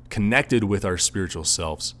become connected with our spiritual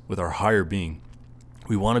selves, with our higher being,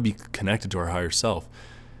 we want to be connected to our higher self,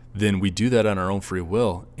 then we do that on our own free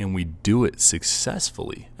will and we do it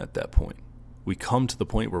successfully at that point. We come to the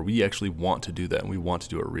point where we actually want to do that and we want to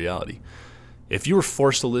do it reality. If you were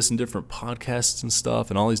forced to listen to different podcasts and stuff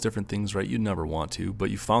and all these different things, right, you'd never want to, but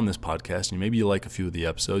you found this podcast and maybe you like a few of the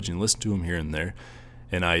episodes and you listen to them here and there,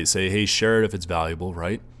 and I say, hey, share it if it's valuable,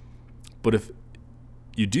 right? But if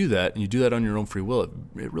you do that and you do that on your own free will,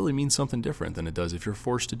 it really means something different than it does if you're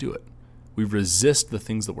forced to do it. We resist the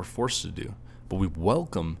things that we're forced to do, but we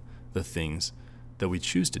welcome the things that we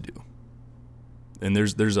choose to do. And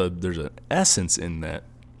there's an essence in that,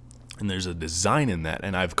 and there's a design in that.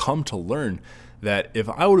 And I've come to learn that if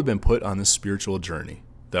I would have been put on this spiritual journey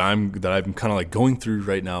that I'm kind of like going through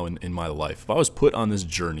right now in my life, if I was put on this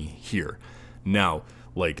journey here now,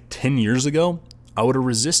 like 10 years ago, I would have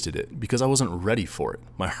resisted it because I wasn't ready for it.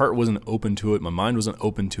 My heart wasn't open to it. My mind wasn't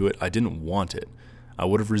open to it. I didn't want it. I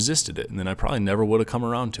would have resisted it, and then I probably never would have come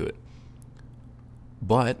around to it.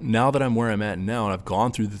 But now that I'm where I'm at now, and I've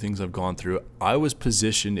gone through the things I've gone through, I was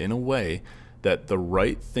positioned in a way that the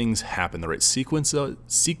right things happened, the right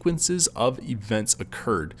sequences of events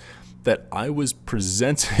occurred, that I was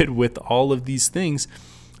presented with all of these things,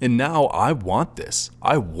 and now I want this.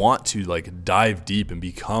 I want to like dive deep and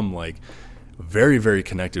become like very, very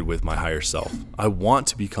connected with my higher self. I want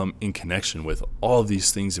to become in connection with all of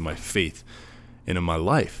these things in my faith and in my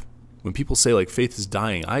life. When people say like faith is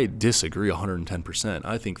dying, I disagree 110%.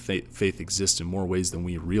 I think faith exists in more ways than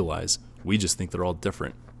we realize. We just think they're all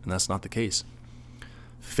different, and that's not the case.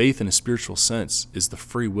 Faith in a spiritual sense is the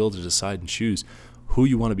free will to decide and choose who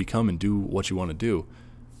you want to become and do what you want to do,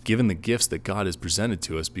 given the gifts that God has presented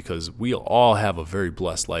to us, because we all have a very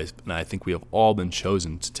blessed life, and I think we have all been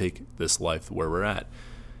chosen to take this life where we're at.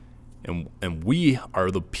 And we are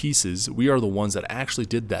the pieces, we are the ones that actually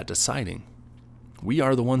did that deciding. We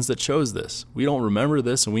are the ones that chose this. We don't remember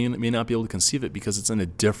this, and we may not be able to conceive it because it's in a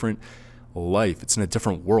different life. It's in a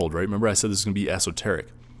different world, right? Remember I said this is going to be esoteric.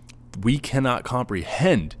 We cannot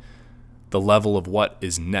comprehend the level of what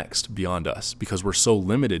is next beyond us because we're so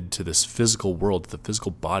limited to this physical world, to the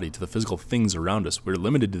physical body, to the physical things around us. We're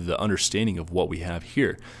limited to the understanding of what we have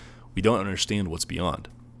here. We don't understand what's beyond.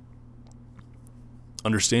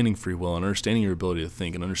 Understanding free will and understanding your ability to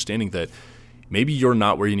think and understanding that maybe you're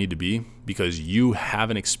not where you need to be because you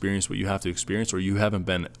haven't experienced what you have to experience, or you haven't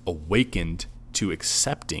been awakened to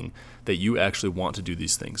accepting that you actually want to do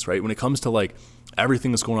these things, right? When it comes to like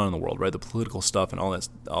everything that's going on in the world, right? The political stuff and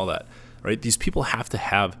all that, right? These people have to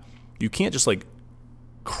have, you can't just like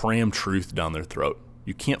cram truth down their throat.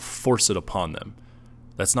 You can't force it upon them.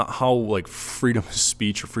 That's not how like freedom of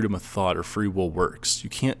speech or freedom of thought or free will works. You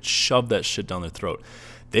can't shove that shit down their throat.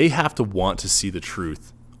 They have to want to see the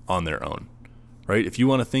truth on their own. Right? If you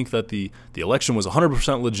want to think that the election was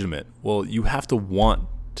 100% legitimate, well, you have to want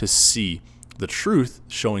to see the truth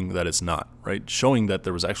showing that it's not, right? Showing that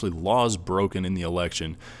there was actually laws broken in the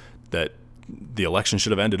election, that the election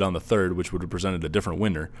should have ended on the 3rd, which would have presented a different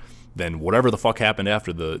winner than whatever the fuck happened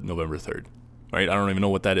after the November 3rd, right? I don't even know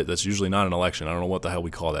what that is. That's usually not an election. I don't know what the hell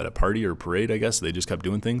we call that, a party or a parade, I guess. They just kept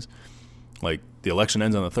doing things. Like, the election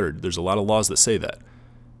ends on the 3rd. There's a lot of laws that say that.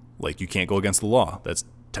 Like, you can't go against the law. That's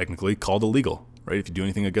technically called illegal. Right? If you do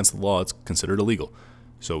anything against the law, it's considered illegal.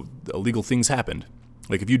 So illegal things happened.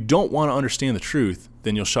 Like if you don't want to understand the truth,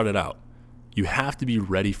 then you'll shut it out. You have to be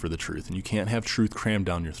ready for the truth, and you can't have truth crammed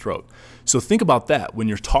down your throat. So think about that when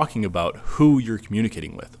you're talking about who you're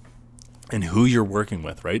communicating with and who you're working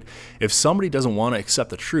with, right? If somebody doesn't want to accept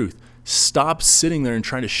the truth, stop sitting there and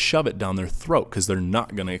trying to shove it down their throat because they're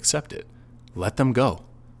not going to accept it. Let them go.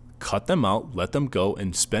 Cut them out, let them go,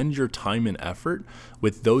 and spend your time and effort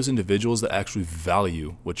with those individuals that actually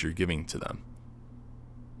value what you're giving to them.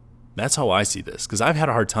 That's how I see this, because I've had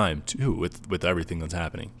a hard time too with everything that's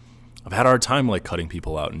happening. I've had a hard time like cutting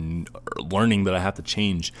people out and learning that I have to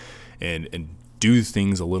change and do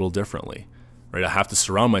things a little differently. Right? I have to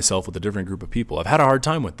surround myself with a different group of people. I've had a hard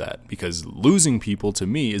time with that because losing people to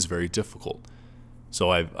me is very difficult.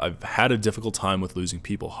 So I've had a difficult time with losing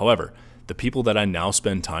people. However, the people that I now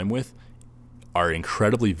spend time with are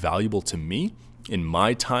incredibly valuable to me in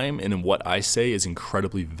my time, and in what I say is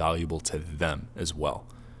incredibly valuable to them as well.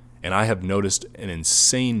 And I have noticed an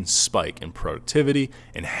insane spike in productivity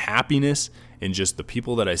and happiness in just the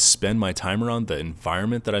people that I spend my time around, the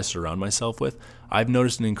environment that I surround myself with. I've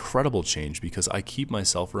noticed an incredible change because I keep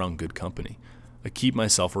myself around good company. I keep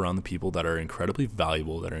myself around the people that are incredibly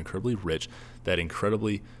valuable, that are incredibly rich, that are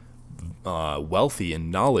incredibly wealthy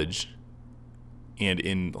in knowledge and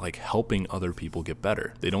in like helping other people get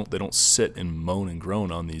better. They don't sit and moan and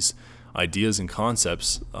groan on these ideas and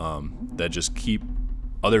concepts that just keep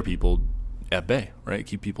other people at bay, right?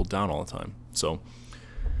 Keep people down all the time. So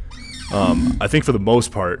I think for the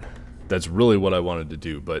most part, that's really what I wanted to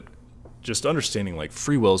do. But just understanding like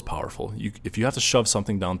free will is powerful. If you have to shove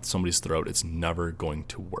something down somebody's throat, it's never going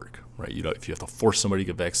to work, right? You know, if you have to force somebody to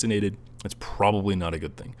get vaccinated, it's probably not a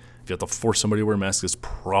good thing. If you have to force somebody to wear a mask, it's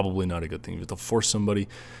probably not a good thing. If you have to force somebody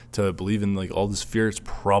to believe in like all this fear, it's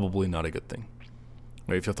probably not a good thing,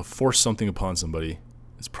 right? If you have to force something upon somebody,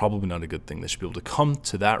 it's probably not a good thing. They should be able to come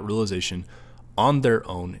to that realization on their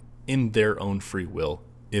own, in their own free will,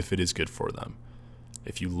 if it is good for them.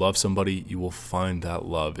 If you love somebody, you will find that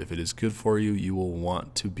love. If it is good for you, you will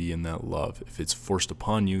want to be in that love. If it's forced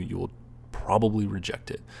upon you, you will probably reject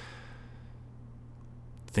it.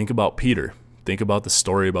 Think about Peter. Think about the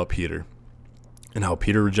story about Peter and how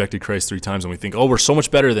Peter rejected Christ 3 times. And we think, oh, we're so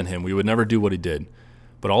much better than him. We would never do what he did.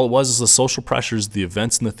 But all it was is the social pressures, the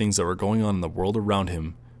events and the things that were going on in the world around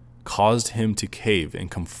him caused him to cave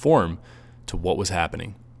and conform to what was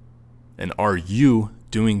happening. And are you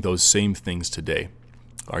doing those same things today?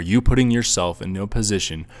 Are you putting yourself in a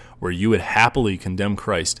position where you would happily condemn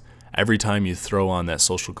Christ every time you throw on that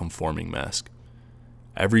social conforming mask?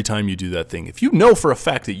 Every time you do that thing, if you know for a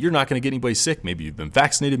fact that you're not going to get anybody sick, maybe you've been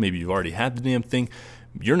vaccinated, maybe you've already had the damn thing,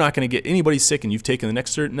 you're not going to get anybody sick and you've taken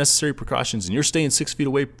the necessary precautions and you're staying 6 feet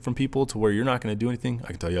away from people to where you're not going to do anything. I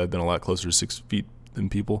can tell you I've been a lot closer to 6 feet than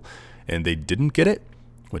people and they didn't get it,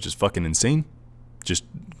 which is fucking insane. Just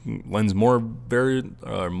lends more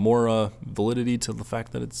validity to the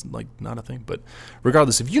fact that it's like not a thing. But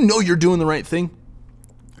regardless, if you know you're doing the right thing,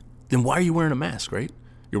 then why are you wearing a mask, right?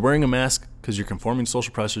 You're wearing a mask because you're conforming to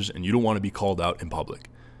social pressures and you don't want to be called out in public.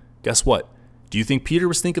 Guess what? Do you think Peter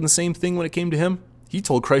was thinking the same thing when it came to him? He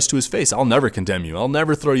told Christ to his face, I'll never condemn you. I'll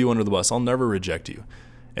never throw you under the bus. I'll never reject you.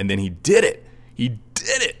 And then he did it. He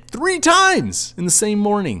did it 3 times in the same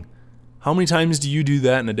morning. How many times do you do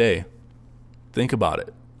that in a day? Think about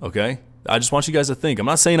it, okay? I just want you guys to think. I'm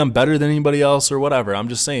not saying I'm better than anybody else or whatever. I'm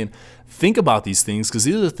just saying think about these things because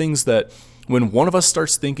these are the things that when one of us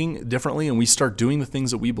starts thinking differently and we start doing the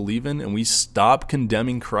things that we believe in and we stop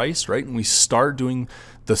condemning Christ, right? And we start doing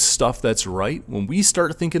the stuff that's right. When we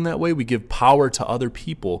start thinking that way, we give power to other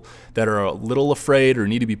people that are a little afraid or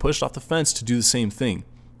need to be pushed off the fence to do the same thing.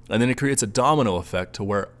 And then it creates a domino effect to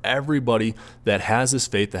where everybody that has this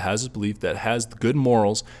faith, that has this belief, that has good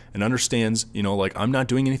morals and understands, like I'm not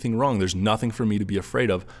doing anything wrong. There's nothing for me to be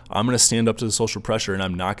afraid of. I'm going to stand up to the social pressure and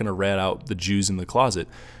I'm not going to rat out the Jews in the closet.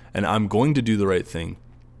 And I'm going to do the right thing.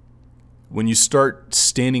 When you start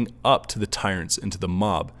standing up to the tyrants and to the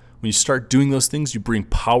mob, when you start doing those things, you bring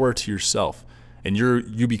power to yourself. And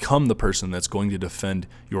you become the person that's going to defend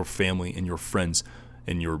your family and your friends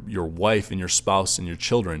and your wife and your spouse and your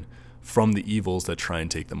children from the evils that try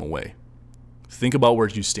and take them away. Think about where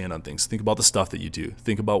you stand on things. Think about the stuff that you do.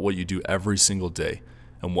 Think about what you do every single day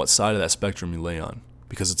and what side of that spectrum you lay on.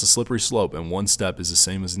 Because it's a slippery slope and one step is the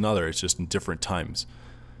same as another. It's just in different times.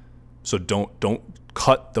 So don't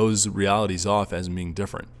cut those realities off as being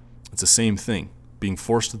different. It's the same thing. Being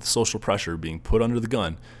forced to the social pressure, being put under the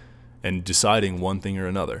gun, and deciding one thing or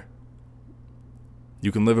another.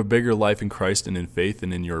 You can live a bigger life in Christ and in faith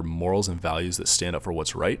and in your morals and values that stand up for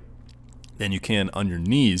what's right than you can on your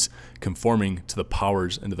knees conforming to the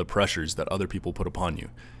powers and to the pressures that other people put upon you.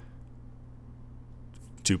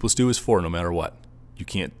 2 + 2 is 4 no matter what. You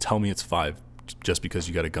can't tell me it's 5 just because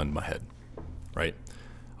you got a gun to my head, right?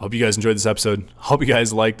 I hope you guys enjoyed this episode. I hope you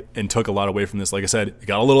guys liked and took a lot away from this. Like I said, it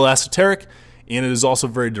got a little esoteric, and it is also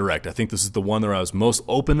very direct. I think this is the one where I was most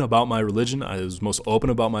open about my religion. I was most open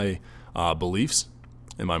about my beliefs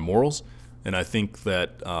and my morals. And I think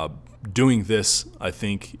that doing this, I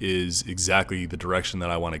think, is exactly the direction that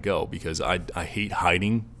I want to go because I hate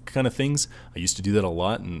hiding kind of things. I used to do that a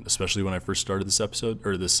lot, and especially when I first started this episode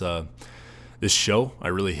or this show, I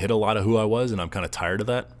really hid a lot of who I was, and I'm kind of tired of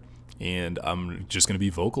that. And I'm just going to be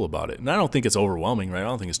vocal about it. And I don't think it's overwhelming, right? I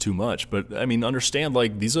don't think it's too much. But, I mean, understand,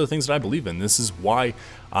 like, these are the things that I believe in. This is why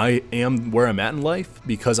I am where I'm at in life,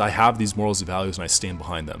 because I have these morals and values and I stand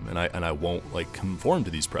behind them. And I won't, like, conform to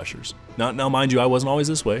these pressures. Now, mind you, I wasn't always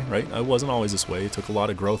this way, right? I wasn't always this way. It took a lot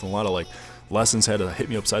of growth and a lot of, like, lessons had to hit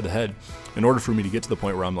me upside the head in order for me to get to the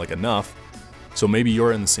point where I'm, like, enough. So maybe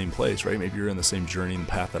you're in the same place, right? Maybe you're in the same journey and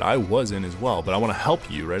path that I was in as well. But I want to help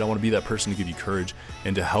you, right? I want to be that person to give you courage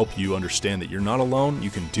and to help you understand that you're not alone. You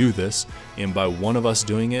can do this. And by one of us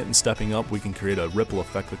doing it and stepping up, we can create a ripple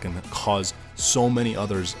effect that can cause so many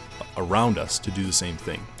others around us to do the same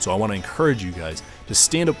thing. So I want to encourage you guys to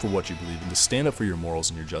stand up for what you believe in, to stand up for your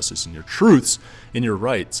morals and your justice and your truths and your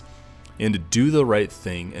rights, and to do the right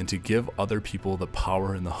thing and to give other people the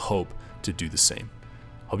power and the hope to do the same.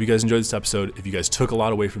 Hope you guys enjoyed this episode. If you guys took a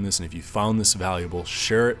lot away from this and if you found this valuable,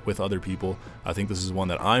 share it with other people. I think this is one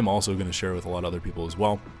that I'm also going to share with a lot of other people as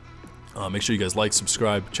well. Make sure you guys like,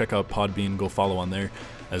 subscribe, check out Podbean, go follow on there,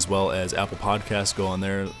 as well as Apple Podcasts. Go on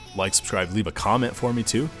there, like, subscribe, leave a comment for me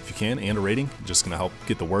too, if you can, and a rating. Just going to help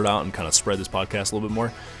get the word out and kind of spread this podcast a little bit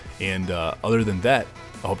more. And other than that,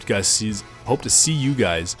 I hope to see you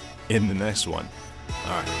guys in the next one.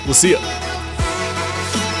 All right, we'll see you.